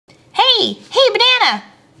Hey, Banana!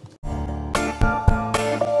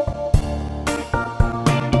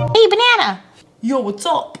 Hey, Banana! Yo, what's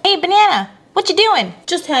up? Hey, Banana! What you doing?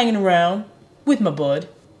 Just hanging around with my bud.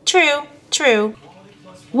 True, true.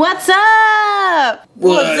 What's up?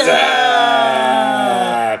 What's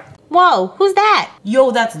up? Whoa, who's that?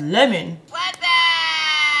 Yo, that's Lemon. What's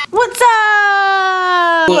up? What's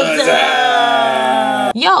up? What's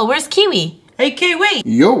up? Yo, where's Kiwi? Hey, Kiwi.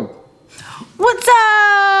 Yo. What's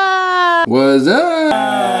up? What's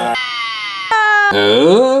up?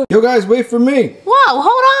 Yo guys, wait for me. Whoa,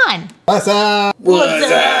 hold on. What's up? What's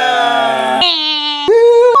up?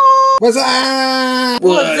 What's up?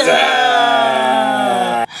 What's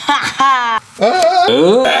up?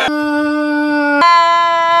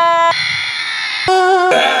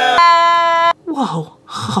 Whoa.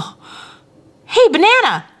 Hey,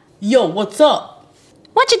 Banana. Yo, what's up?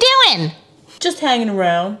 What you doing? Just hanging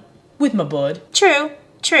around with my bud. True,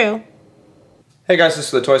 true. Hey guys, this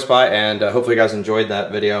is the Toy Spy, and hopefully you guys enjoyed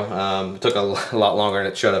that video. It took a lot longer than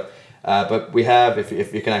it should have. But we have,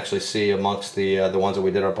 if you can actually see amongst the ones that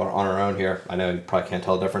we did up on our own here, I know you probably can't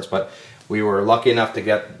tell the difference, but we were lucky enough to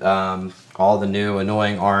get all the new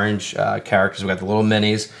Annoying Orange characters. We got the little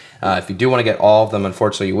minis. If you do want to get all of them,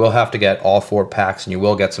 unfortunately, you will have to get all 4 packs, and you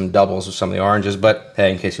will get some doubles of some of the oranges, but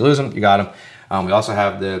hey, in case you lose them, you got them. We also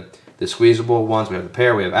have the squeezable ones. We have the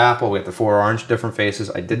pear, we have apple, we have the 4 orange different faces.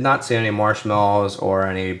 I did not see any marshmallows or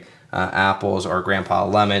any apples or Grandpa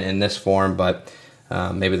Lemon in this form, but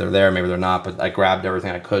maybe they're there, maybe they're not, but I grabbed everything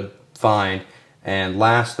I could find. And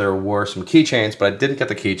last, there were some keychains, but I didn't get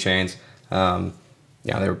the keychains.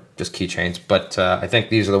 Yeah, they were just keychains, but I think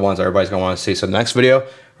these are the ones that everybody's gonna wanna see. So the next video,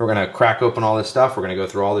 we're gonna crack open all this stuff. We're gonna go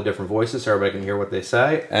through all the different voices so everybody can hear what they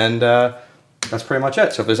say, and that's pretty much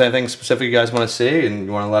it. So if there's anything specific you guys wanna see and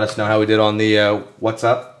you wanna let us know how we did on the What's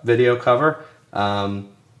Up video cover,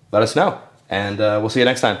 let us know. And we'll see you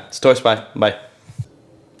next time. It's Toy Spy, bye.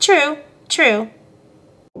 True, true.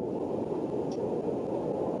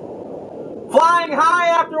 Flying high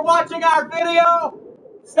after watching our video?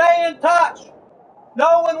 Stay in touch.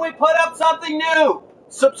 Know when we put up something new.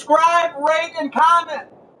 Subscribe, rate, and comment.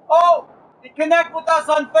 Oh, and connect with us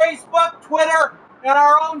on Facebook, Twitter, and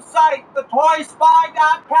our own site,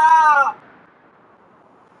 thetoyspy.com.